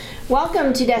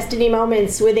Welcome to Destiny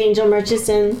Moments with Angel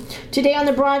Murchison. Today on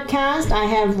the broadcast, I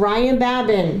have Ryan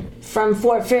Babin from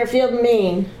Fort Fairfield,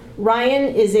 Maine.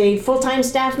 Ryan is a full-time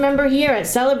staff member here at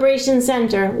Celebration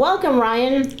Center. Welcome,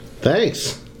 Ryan.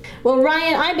 Thanks. Well,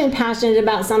 Ryan, I've been passionate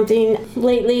about something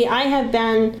lately. I have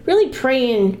been really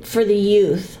praying for the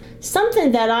youth.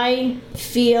 Something that I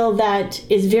feel that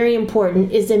is very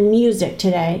important is the music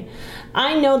today.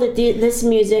 I know that this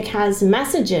music has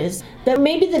messages that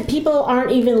maybe the people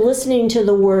aren't even listening to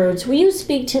the words. Will you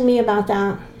speak to me about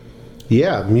that?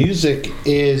 Yeah, music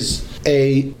is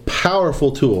a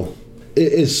powerful tool.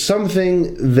 It is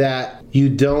something that you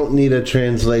don't need a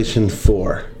translation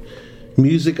for.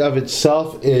 Music of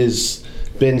itself is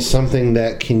been something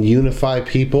that can unify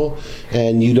people,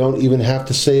 and you don't even have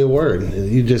to say a word.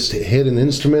 You just hit an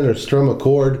instrument or strum a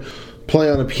chord,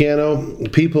 play on a piano,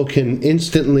 people can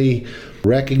instantly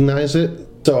recognize it.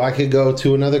 So I could go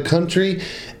to another country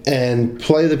and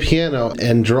play the piano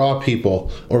and draw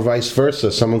people, or vice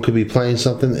versa. Someone could be playing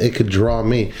something, it could draw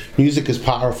me. Music is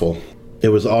powerful. It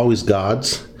was always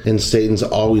God's, and Satan's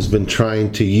always been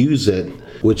trying to use it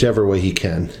whichever way he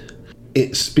can.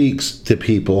 It speaks to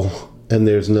people, and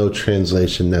there's no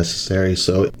translation necessary,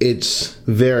 so it's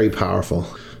very powerful.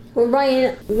 Well,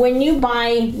 Ryan, when you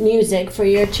buy music for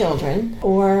your children,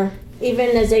 or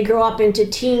even as they grow up into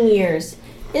teen years,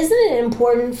 isn't it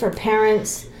important for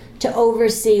parents to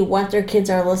oversee what their kids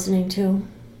are listening to?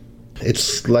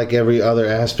 It's like every other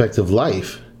aspect of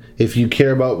life. If you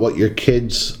care about what your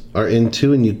kids are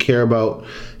into and you care about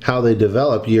how they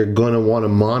develop, you're going to want to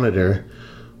monitor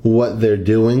what they're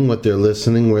doing, what they're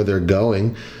listening, where they're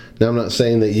going. Now, I'm not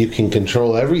saying that you can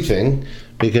control everything,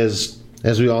 because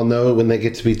as we all know, when they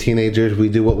get to be teenagers, we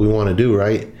do what we want to do,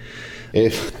 right?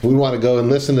 If we want to go and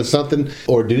listen to something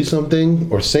or do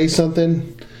something or say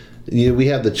something, we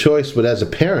have the choice. But as a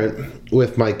parent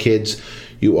with my kids,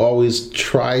 you always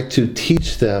try to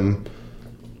teach them,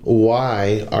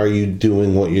 why are you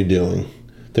doing what you're doing?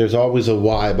 There's always a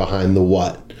why behind the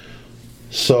what.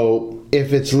 So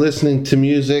if it's listening to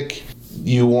music,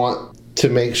 you want to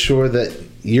make sure that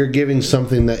you're giving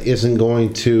something that isn't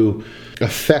going to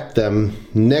affect them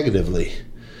negatively.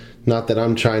 Not that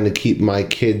I'm trying to keep my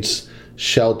kids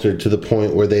sheltered to the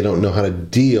point where they don't know how to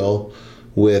deal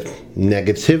with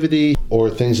negativity or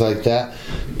things like that.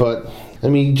 But, I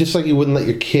mean, just like you wouldn't let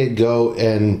your kid go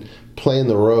and play in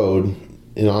the road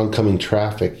in oncoming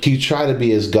traffic, you try to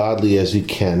be as godly as you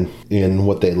can in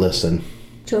what they listen.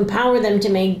 To empower them to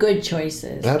make good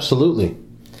choices. Absolutely.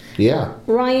 Yeah.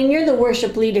 Ryan, you're the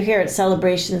worship leader here at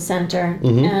Celebration Center,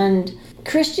 and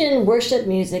Christian worship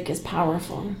music is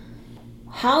powerful.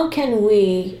 How can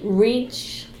we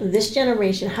reach this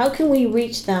generation? How can we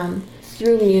reach them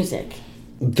through music?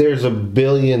 There's a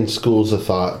billion schools of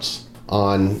thoughts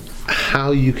on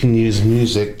how you can use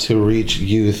music to reach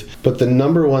youth. But the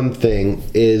number one thing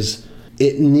is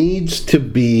it needs to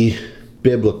be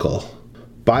biblical.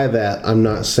 By that, I'm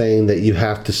not saying that you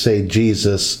have to say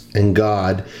Jesus and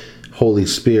God, Holy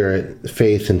Spirit,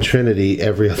 faith, and Trinity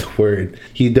every other word.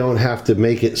 You don't have to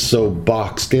make it so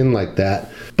boxed in like that.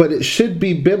 But it should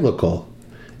be biblical.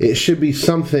 It should be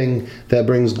something that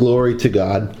brings glory to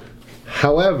God.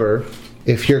 However,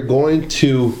 if you're going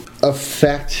to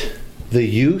affect the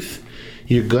youth,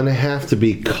 you're going to have to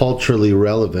be culturally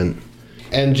relevant.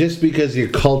 And just because you're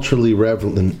culturally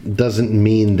relevant doesn't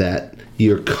mean that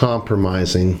you're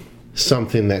compromising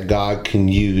something that God can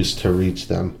use to reach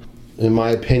them. In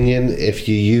my opinion, if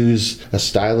you use a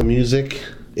style of music,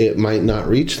 it might not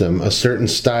reach them. A certain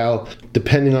style,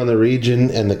 depending on the region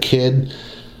and the kid,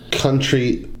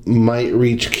 country might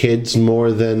reach kids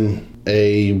more than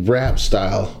a rap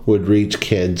style would reach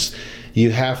kids. You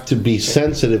have to be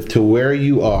sensitive to where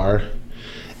you are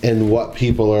and what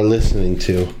people are listening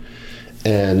to.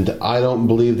 And I don't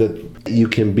believe that you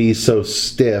can be so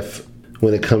stiff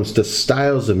when it comes to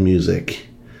styles of music.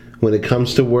 When it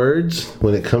comes to words,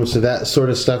 when it comes to that sort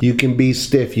of stuff, you can be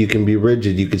stiff, you can be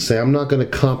rigid. You can say, I'm not going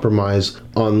to compromise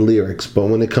on lyrics. But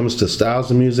when it comes to styles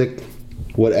of music,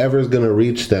 whatever is going to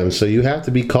reach them. So you have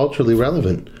to be culturally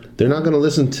relevant. They're not going to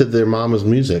listen to their mama's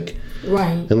music.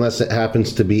 Right. Unless it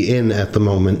happens to be in at the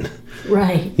moment.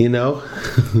 Right. You know?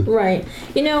 Right.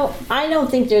 You know, I don't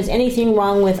think there's anything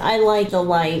wrong with, I like the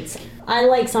lights. I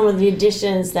like some of the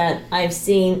additions that I've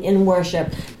seen in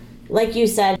worship. Like you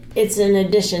said, it's an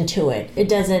addition to it. It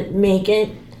doesn't make it.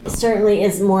 It certainly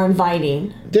is more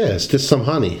inviting. Yeah, it's just some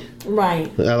honey. Right.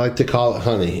 I like to call it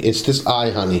honey. It's just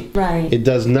eye honey. Right. It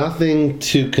does nothing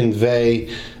to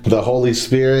convey the Holy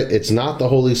Spirit. It's not the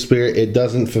Holy Spirit. It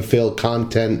doesn't fulfill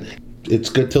content. It's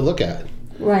good to look at.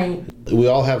 Right. We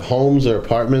all have homes or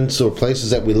apartments or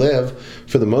places that we live.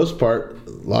 For the most part,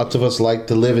 Lots of us like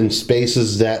to live in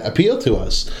spaces that appeal to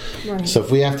us. Right. So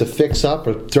if we have to fix up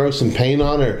or throw some paint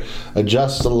on or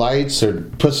adjust the lights or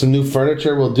put some new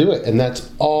furniture, we'll do it. And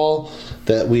that's all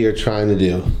that we are trying to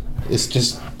do. It's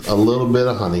just a little bit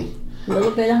of honey. A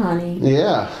little bit of honey.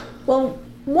 Yeah. Well,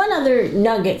 what other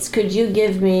nuggets could you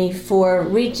give me for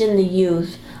reaching the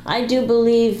youth? I do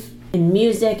believe in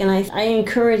music, and I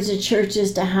encourage the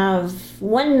churches to have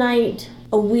one night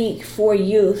a week for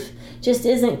youth. Just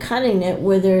isn't cutting it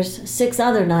where there's 6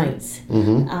 other nights.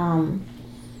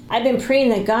 I've been praying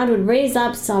that God would raise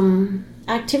up some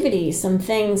activities, some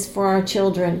things for our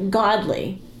children,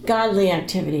 godly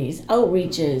activities,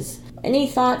 outreaches. Any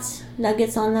thoughts,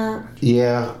 nuggets on that?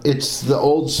 Yeah, it's the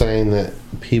old saying that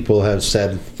people have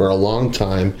said for a long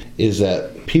time is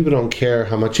that people don't care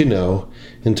how much you know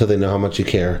until they know how much you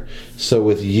care. So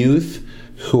with youth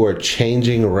who are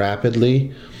changing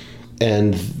rapidly,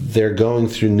 and they're going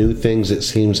through new things, it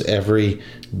seems, every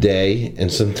day,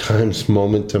 and sometimes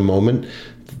moment to moment.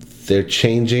 They're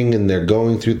changing and they're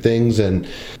going through things, and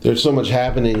there's so much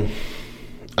happening.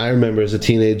 I remember as a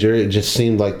teenager, it just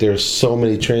seemed like there's so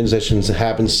many transitions that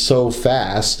happen so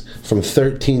fast, from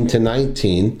 13 to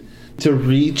 19. To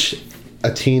reach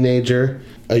a teenager,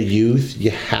 a youth,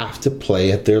 you have to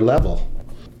play at their level.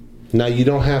 Now, you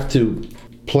don't have to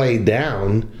play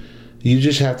down, you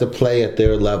just have to play at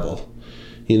their level.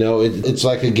 You know, it's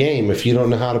like a game. If you don't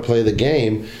know how to play the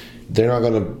game, they're not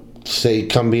going to say,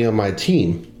 come be on my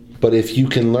team. But if you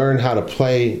can learn how to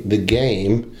play the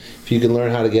game, if you can learn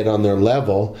how to get on their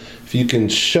level, if you can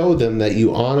show them that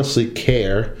you honestly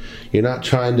care, you're not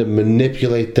trying to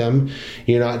manipulate them,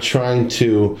 you're not trying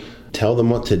to tell them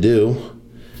what to do,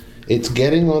 it's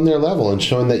getting on their level and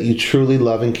showing that you truly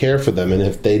love and care for them. And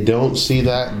if they don't see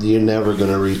that, you're never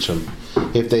going to reach them.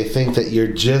 If they think that you're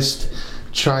just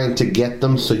trying to get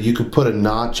them so you could put a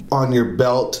notch on your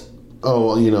belt.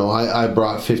 Oh, you know, I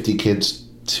brought 50 kids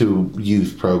to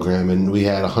youth program and we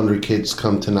had 100 kids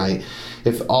come tonight.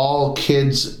 If all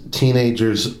kids,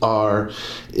 teenagers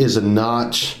is a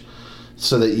notch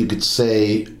so that you could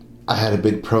say, I had a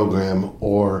big program,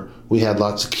 or we had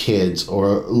lots of kids,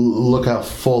 or look how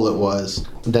full it was,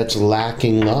 that's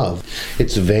lacking love.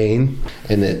 It's vain,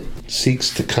 and it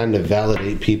seeks to kind of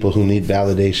validate people who need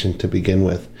validation to begin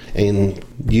with. And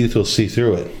youth will see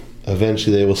through it.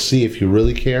 Eventually they will see if you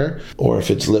really care or if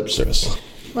it's lip service.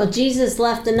 Well, Jesus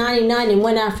left the 99 and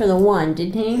went after the one,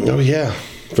 didn't he? Oh yeah,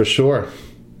 for sure.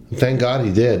 Thank God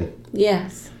he did.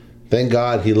 Yes. Thank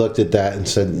God he looked at that and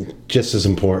said, just as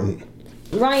important.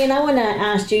 Ryan, I want to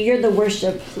ask you, you're the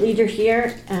worship leader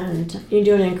here, and you're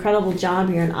doing an incredible job.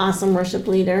 You're an awesome worship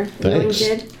leader. Thanks. You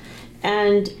did.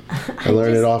 And I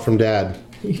learned it all from Dad.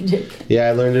 You did? Yeah,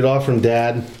 I learned it all from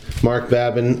Dad. Mark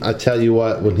Babin, I tell you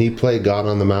what, when he played God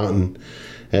on the Mountain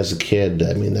as a kid,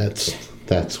 I mean, that's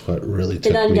what really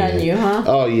took me in. It undone you, huh?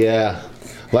 Oh, yeah.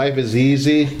 Life is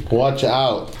easy. Watch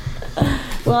out.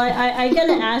 Well, I got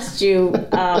to ask you,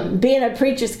 being a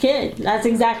preacher's kid, that's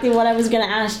exactly what I was going to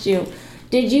ask you.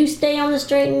 Did you stay on the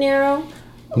straight and narrow?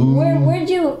 Where'd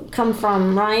you come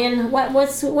from, Ryan?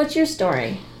 What's your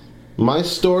story? My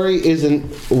story isn't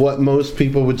what most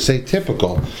people would say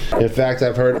typical. In fact,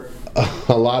 I've heard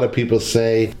a lot of people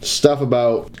say stuff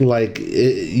about, like,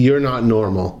 you're not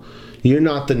normal. You're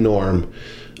not the norm.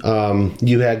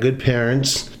 You had good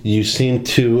parents. You seem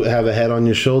to have a head on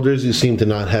your shoulders. You seem to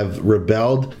not have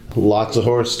rebelled. Lots of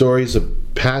horror stories of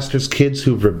pastors' kids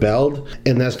who've rebelled,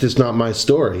 and that's just not my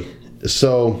story.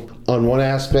 So on one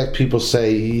aspect, people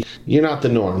say, you're not the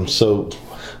norm. So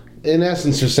in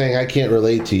essence, they're saying, I can't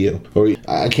relate to you, or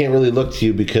I can't really look to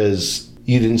you because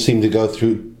you didn't seem to go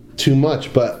through too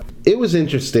much. But it was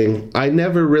interesting. I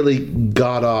never really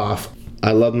got off.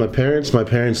 I loved my parents. My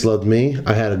parents loved me.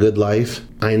 I had a good life.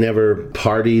 I never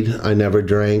partied. I never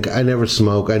drank. I never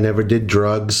smoked. I never did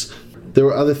drugs. There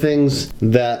were other things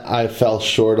that I fell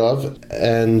short of.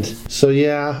 And so,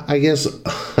 yeah, I guess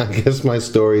my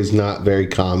story is not very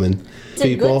common. It's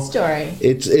a good story.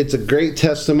 It's a great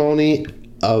testimony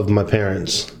of my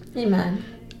parents. Amen.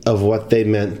 Of what they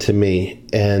meant to me.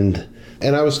 And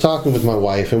I was talking with my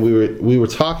wife, and we were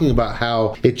talking about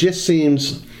how it just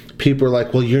seems people are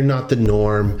like, well, you're not the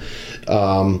norm.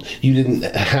 You didn't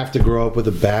have to grow up with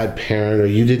a bad parent, or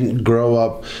you didn't grow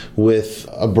up with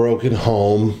a broken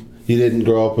home. You didn't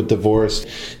grow up with divorce.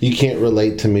 You can't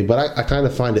relate to me. But I kind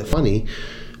of find it funny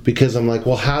because I'm like,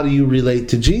 well, how do you relate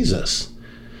to Jesus?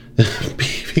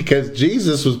 Because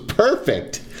Jesus was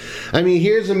perfect. I mean,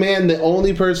 here's a man, the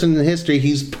only person in history,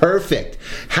 he's perfect.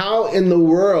 How in the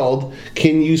world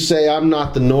can you say I'm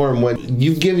not the norm when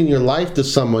you've given your life to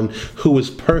someone who was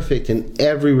perfect in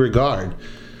every regard?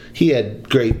 He had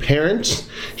great parents.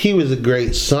 He was a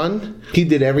great son. He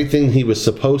did everything he was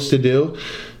supposed to do.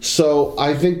 So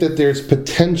I think that there's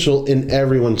potential in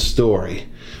everyone's story.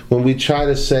 When we try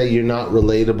to say you're not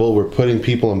relatable, we're putting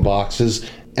people in boxes,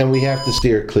 and we have to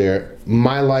steer clear.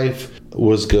 My life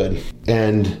was good,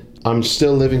 and I'm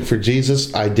still living for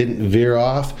Jesus. I didn't veer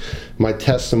off. My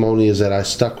testimony is that I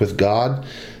stuck with God.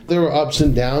 There were ups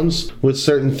and downs with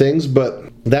certain things, but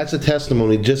that's a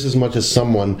testimony just as much as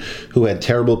someone who had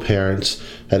terrible parents,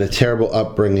 had a terrible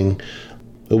upbringing.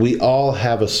 We all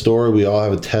have a story, we all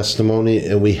have a testimony,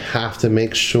 and we have to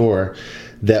make sure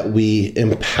that we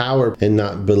empower and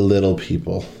not belittle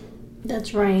people.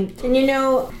 That's right. And you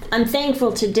know, I'm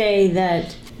thankful today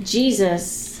that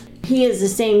Jesus, he is the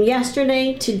same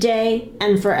yesterday, today,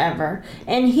 and forever.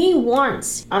 And he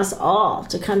wants us all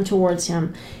to come towards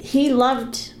him. He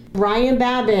loved Ryan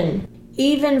Babin,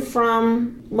 even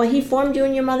from, well, he formed you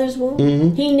in your mother's womb.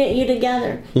 Mm-hmm. He knit you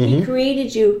together. Mm-hmm. He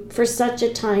created you for such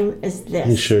a time as this.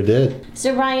 He sure did.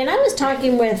 So Ryan, I was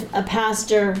talking with a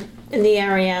pastor in the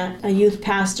area, a youth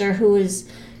pastor who is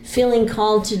feeling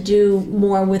called to do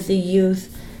more with the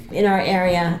youth in our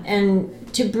area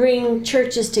and to bring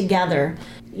churches together.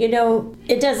 You know,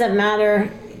 it doesn't matter.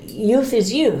 Youth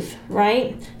is youth,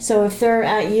 right? So if they're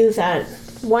at youth at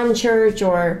one church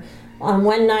or on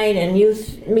one night and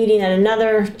youth meeting at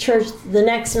another church the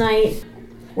next night,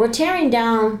 we're tearing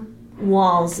down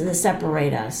walls that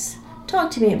separate us.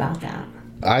 Talk to me about that.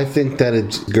 I think that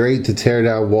it's great to tear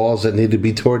down walls that need to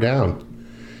be torn down.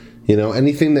 You know,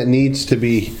 anything that needs to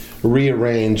be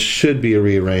rearranged should be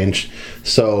rearranged.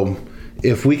 So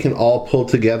if we can all pull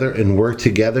together and work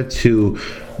together to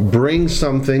bring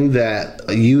something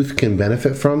that youth can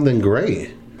benefit from, then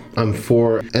great. I'm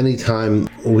for any time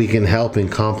we can help and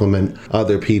complement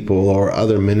other people or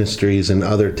other ministries in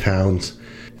other towns.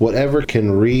 Whatever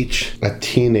can reach a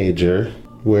teenager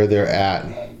where they're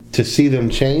at, to see them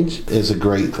change is a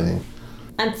great thing.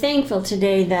 I'm thankful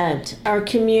today that our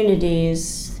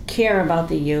communities care about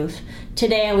the youth.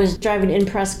 Today I was driving in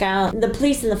Prescott. The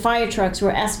police and the fire trucks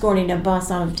were escorting a bus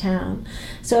out of town.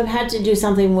 So I've had to do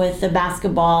something with the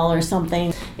basketball or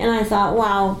something. And I thought,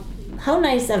 wow, how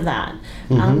nice of that,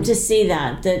 to see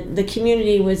that the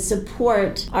community would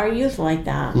support our youth like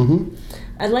that. Mm-hmm.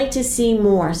 I'd like to see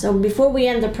more. So before we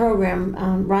end the program,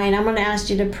 Ryan, I'm going to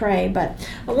ask you to pray, but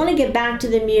I want to get back to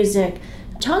the music.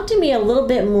 Talk to me a little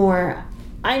bit more.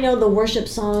 I know the worship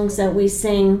songs that we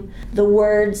sing, the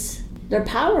words, they're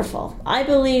powerful. I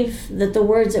believe that the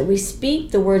words that we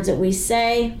speak, the words that we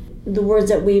say, the words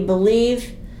that we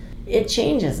believe, it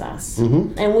changes us.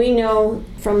 Mm-hmm. And we know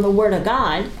from the Word of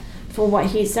God, for what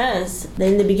he says,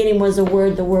 in the beginning was the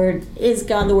Word is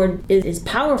God, the Word is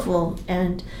powerful.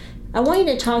 And I want you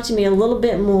to talk to me a little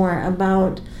bit more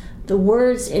about the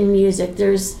words in music.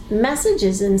 There's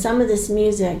messages in some of this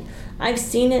music. I've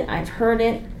seen it, I've heard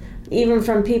it, even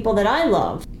from people that I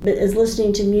love, that is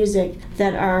listening to music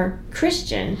that are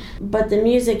Christian, but the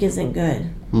music isn't good.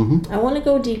 Mm-hmm. I want to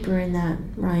go deeper in that,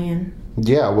 Ryan.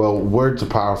 Yeah, well, words are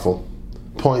powerful.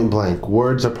 Point blank,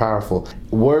 words are powerful.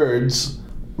 Words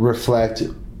reflect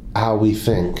how we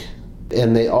think,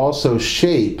 and they also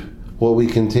shape what we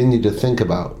continue to think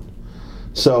about.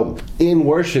 So in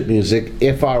worship music,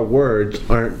 if our words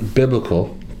aren't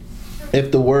biblical,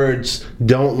 if the words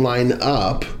don't line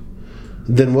up,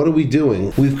 then what are we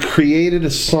doing? We've created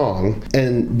a song,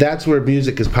 and that's where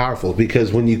music is powerful,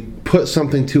 because when you put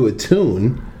something to a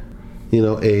tune, you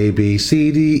know, A, B,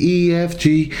 C, D, E, F,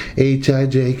 G, H, I,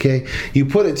 J, K. You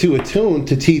put it to a tune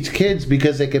to teach kids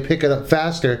because they can pick it up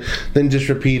faster than just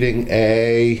repeating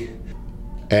A.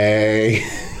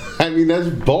 I mean, that's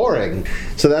boring.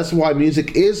 So that's why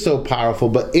music is so powerful.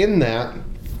 But in that,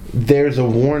 there's a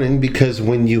warning, because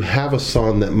when you have a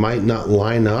song that might not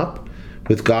line up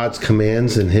with God's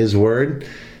commands and His Word,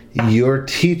 you're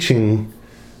teaching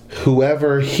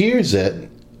whoever hears it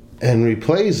and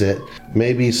replays it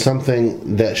maybe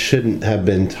something that shouldn't have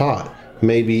been taught.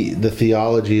 Maybe the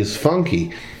theology is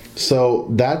funky. So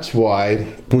that's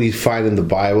why we find in the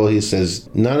Bible, he says,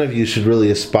 none of you should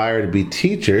really aspire to be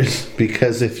teachers,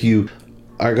 because if you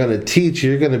are going to teach,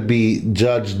 you're going to be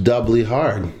judged doubly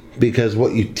hard, because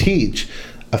what you teach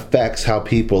affects how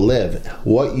people live.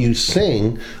 What you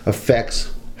sing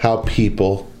affects how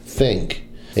people think.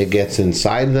 It gets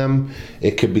inside them.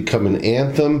 It could become an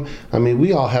anthem. I mean,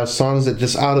 we all have songs that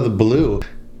just out of the blue,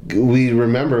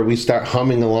 we start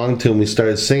humming along to, and we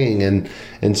started singing,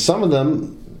 and some of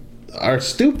them are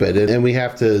stupid, and we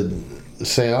have to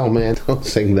say, oh man, don't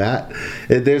sing that.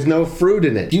 There's no fruit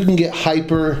in it. You can get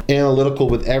hyper analytical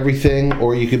with everything,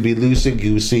 or you could be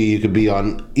loosey-goosey. You could be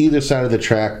on either side of the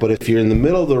track. But if you're in the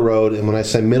middle of the road, and when I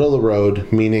say middle of the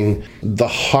road, meaning the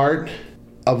heart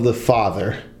of the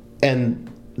Father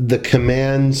and the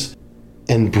commands,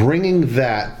 and bringing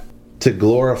that to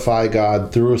glorify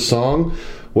God through a song,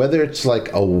 whether it's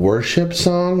like a worship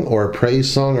song or a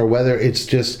praise song, or whether it's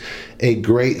just a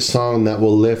great song that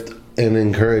will lift and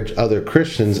encourage other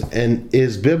Christians and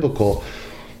is biblical.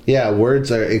 Yeah,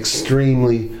 words are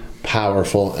extremely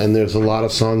powerful, and there's a lot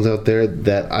of songs out there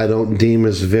that I don't deem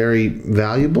as very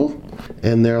valuable,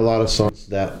 and there are a lot of songs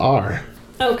that are.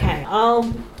 Okay,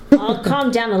 I'll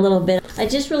calm down a little bit. I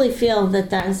just really feel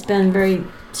that has been very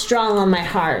strong on my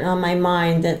heart and on my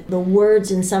mind, that the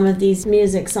words in some of these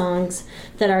music songs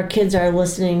that our kids are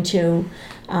listening to,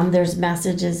 there's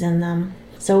messages in them.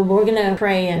 So we're going to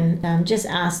pray and just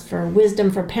ask for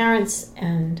wisdom for parents,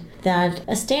 and that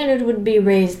a standard would be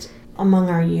raised among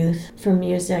our youth for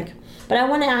music. But I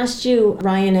want to ask you,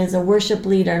 Ryan, as a worship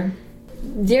leader,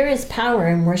 there is power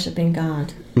in worshiping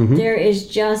God. Mm-hmm. There is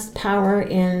just power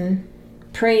in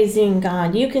praising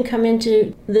God. You can come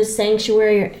into the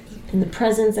sanctuary in the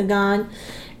presence of God,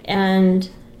 and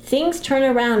things turn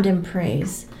around in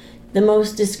praise. The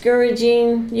most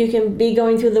discouraging, you can be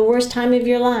going through the worst time of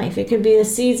your life. It could be a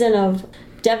season of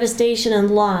devastation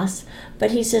and loss.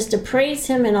 But he says to praise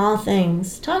him in all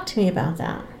things. Talk to me about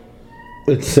that.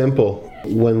 It's simple.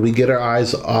 When we get our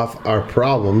eyes off our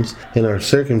problems and our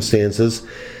circumstances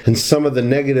and some of the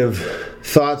negative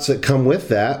thoughts that come with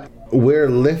that, we're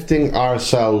lifting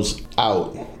ourselves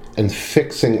out and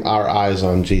fixing our eyes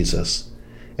on Jesus.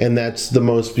 And that's the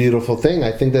most beautiful thing.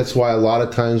 I think that's why a lot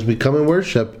of times we come and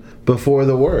worship before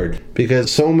the word,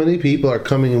 because so many people are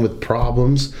coming in with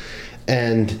problems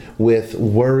and with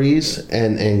worries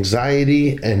and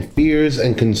anxiety and fears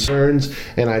and concerns,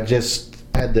 and I just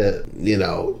had to,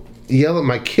 yell at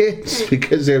my kids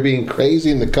because they're being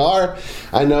crazy in the car.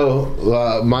 I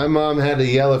know my mom had to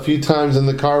yell a few times in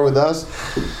the car with us,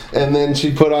 and then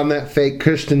she put on that fake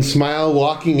Christian smile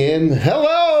walking in,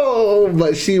 hello,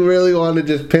 but she really wanted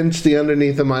to just pinch the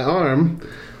underneath of my arm.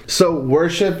 So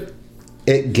worship,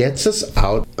 it gets us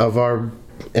out of our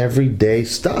everyday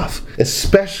stuff,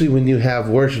 especially when you have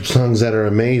worship songs that are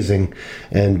amazing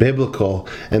and biblical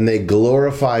and they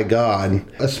glorify God.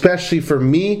 Especially for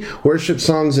me, worship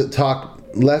songs that talk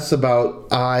less about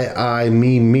I,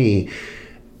 me,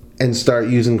 and start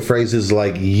using phrases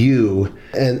like you,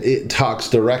 and it talks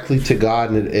directly to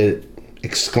God, and it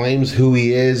exclaims who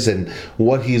he is and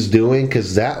what he's doing,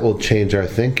 because that will change our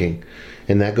thinking,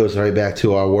 and that goes right back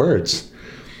to our words.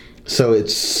 So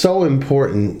it's so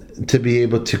important to be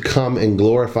able to come and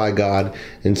glorify God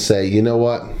and say, you know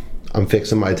what? I'm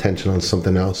fixing my attention on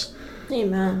something else.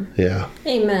 Amen. Yeah.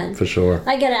 Amen. For sure.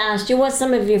 I got to ask you, what's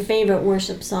some of your favorite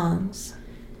worship songs?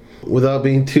 Without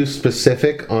being too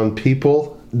specific on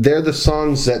people, they're the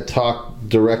songs that talk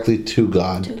directly to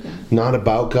God. Not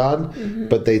about God,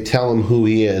 but they tell him who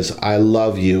he is. I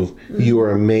love you. Mm-hmm. You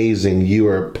are amazing. You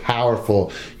are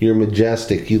powerful. You're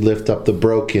majestic. You lift up the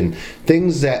broken.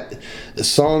 Songs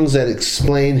that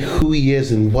explain who he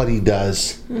is and what he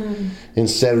does. Mm-hmm.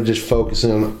 Instead of just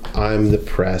focusing on, I'm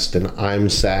depressed and I'm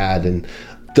sad. And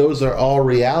those are all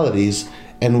realities,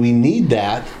 and we need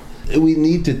that. We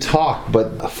need to talk.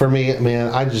 But for me,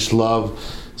 man, I just love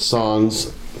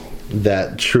songs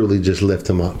that truly just lift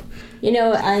him up.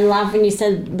 I laugh when you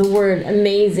said the word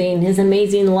amazing, his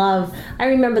amazing love. I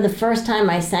remember the first time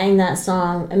I sang that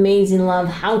song, Amazing Love,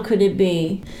 how could it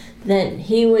be that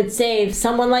he would save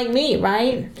someone like me,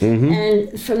 right? Mm-hmm.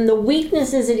 And from the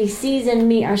weaknesses that he sees in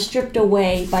me are stripped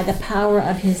away by the power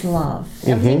of his love. Mm-hmm.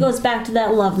 Everything goes back to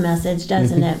that love message,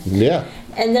 doesn't it? Yeah.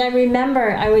 And then I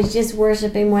remember I was just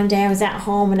worshiping one day. I was at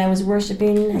home and I was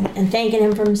worshiping and thanking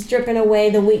him for stripping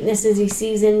away the weaknesses he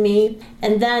sees in me.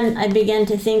 And then I began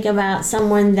to think about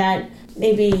someone that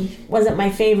maybe wasn't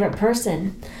my favorite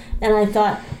person. And I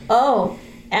thought,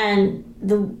 and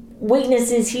the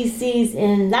weaknesses he sees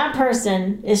in that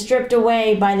person is stripped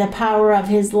away by the power of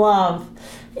his love.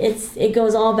 It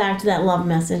goes all back to that love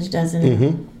message, doesn't it?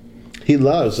 Mm-hmm. He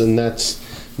loves, and that's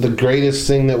the greatest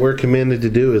thing that we're commanded to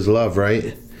do is love,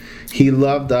 right? He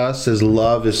loved us. His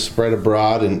love is spread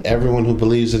abroad and everyone who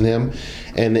believes in him,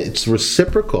 and it's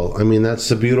reciprocal. I mean, that's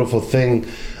the beautiful thing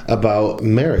about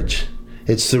marriage.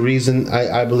 It's the reason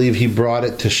I believe he brought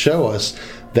it to show us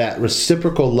that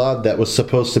reciprocal love that was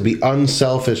supposed to be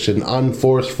unselfish and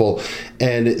unforceful,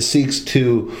 and it seeks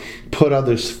to put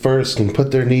others first and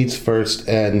put their needs first,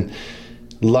 and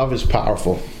love is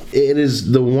powerful. It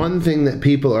is the one thing that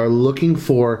people are looking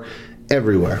for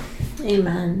everywhere.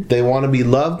 Amen. They want to be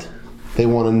loved. They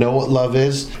want to know what love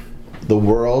is. The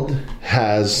world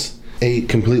has a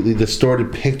completely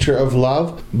distorted picture of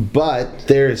love, but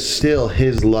there is still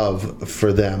his love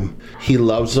for them. He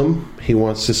loves them. He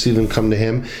wants to see them come to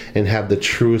him and have the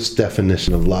truest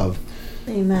definition of love.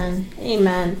 Amen.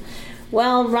 Amen.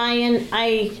 Well, Ryan,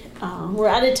 we're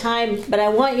out of time, but I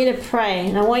want you to pray.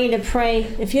 And I want you to pray,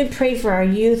 if you'd pray for our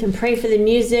youth and pray for the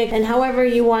music and however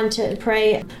you want to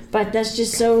pray. But that's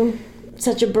just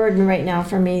such a burden right now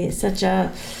for me. Just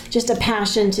a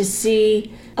passion to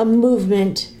see a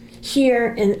movement here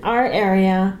in our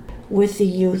area with the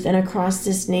youth and across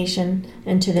this nation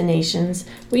and to the nations.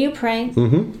 Will you pray?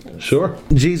 Mm-hmm. Sure.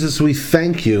 Jesus, we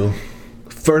thank you,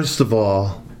 first of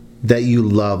all, that you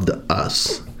loved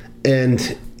us.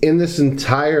 And in this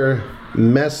entire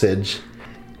message,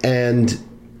 and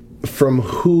from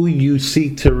who you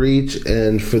seek to reach,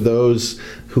 and for those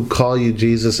who call you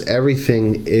Jesus,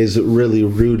 everything is really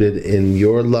rooted in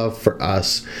your love for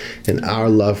us and our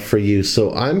love for you.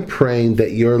 So I'm praying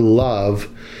that your love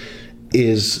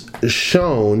is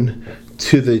shown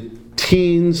to the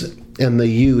teens and the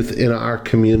youth in our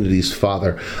communities,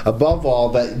 Father. Above all,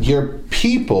 that your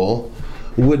people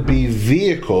would be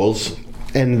vehicles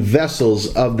and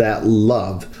vessels of that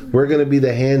love. We're going to be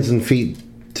the hands and feet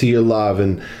to your love.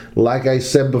 And like I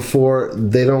said before,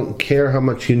 they don't care how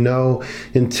much you know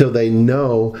until they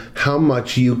know how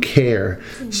much you care.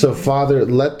 Mm-hmm. So Father,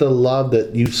 let the love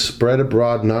that you spread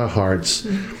abroad in our hearts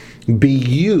be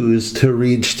used to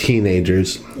reach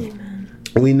teenagers. Amen.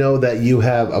 We know that you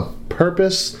have a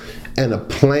purpose and a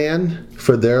plan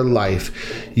for their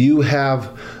life. You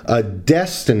have a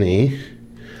destiny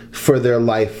for their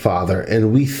life, Father.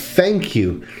 And we thank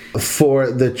you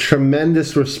for the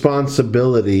tremendous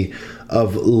responsibility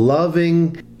of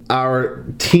loving our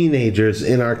teenagers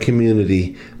in our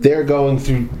community. They're going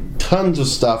through tons of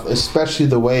stuff, especially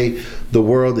the way the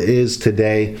world is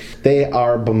today. They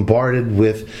are bombarded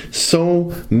with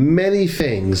so many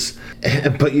things,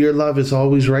 but your love is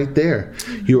always right there.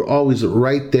 You're always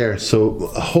right there. So,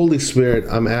 Holy Spirit,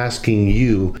 I'm asking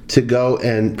you to go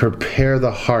and prepare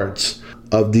the hearts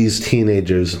of these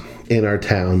teenagers in our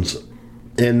towns,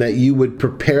 and that you would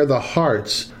prepare the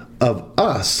hearts of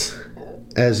us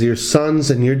as your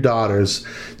sons and your daughters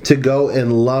to go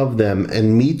and love them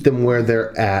and meet them where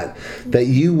they're at, that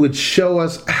you would show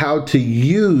us how to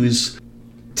use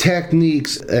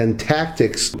techniques and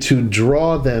tactics to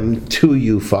draw them to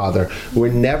you, Father.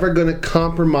 We're never going to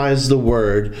compromise the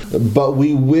word, but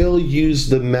we will use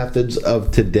the methods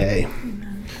of today.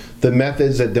 The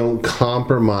methods that don't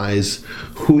compromise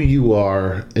who you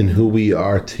are and who we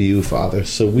are to you, Father.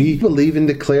 So we believe and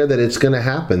declare that it's going to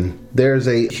happen. There's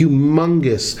a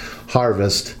humongous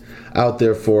harvest out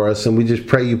there for us, and we just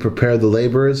pray you prepare the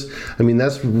laborers. I mean,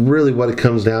 that's really what it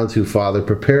comes down to, Father.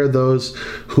 Prepare those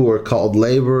who are called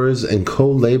laborers and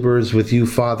co-laborers with you,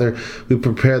 Father. We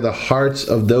prepare the hearts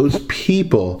of those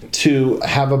people to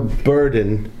have a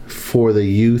burden for the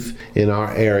youth in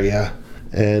our area.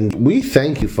 And we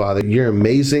thank you, Father. You're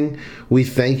amazing. We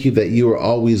thank you that you are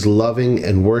always loving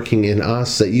and working in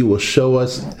us, that you will show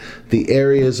us the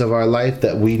areas of our life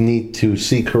that we need to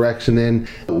see correction in.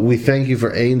 We thank you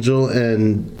for Angel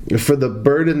and for the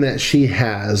burden that she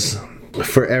has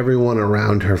for everyone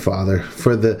around her, Father,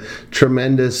 for the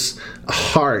tremendous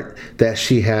heart that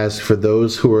she has for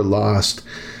those who are lost.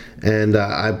 And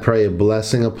I pray a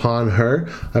blessing upon her.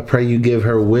 I pray you give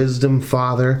her wisdom,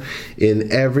 Father,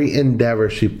 in every endeavor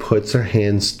she puts her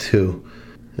hands to.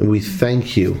 And we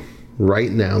thank you right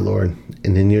now, Lord.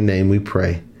 And in your name we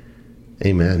pray.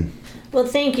 Amen. Well,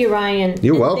 thank you, Ryan.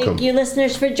 You're welcome. Thank you,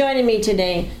 listeners, for joining me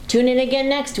today. Tune in again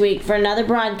next week for another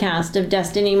broadcast of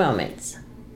Destiny Moments.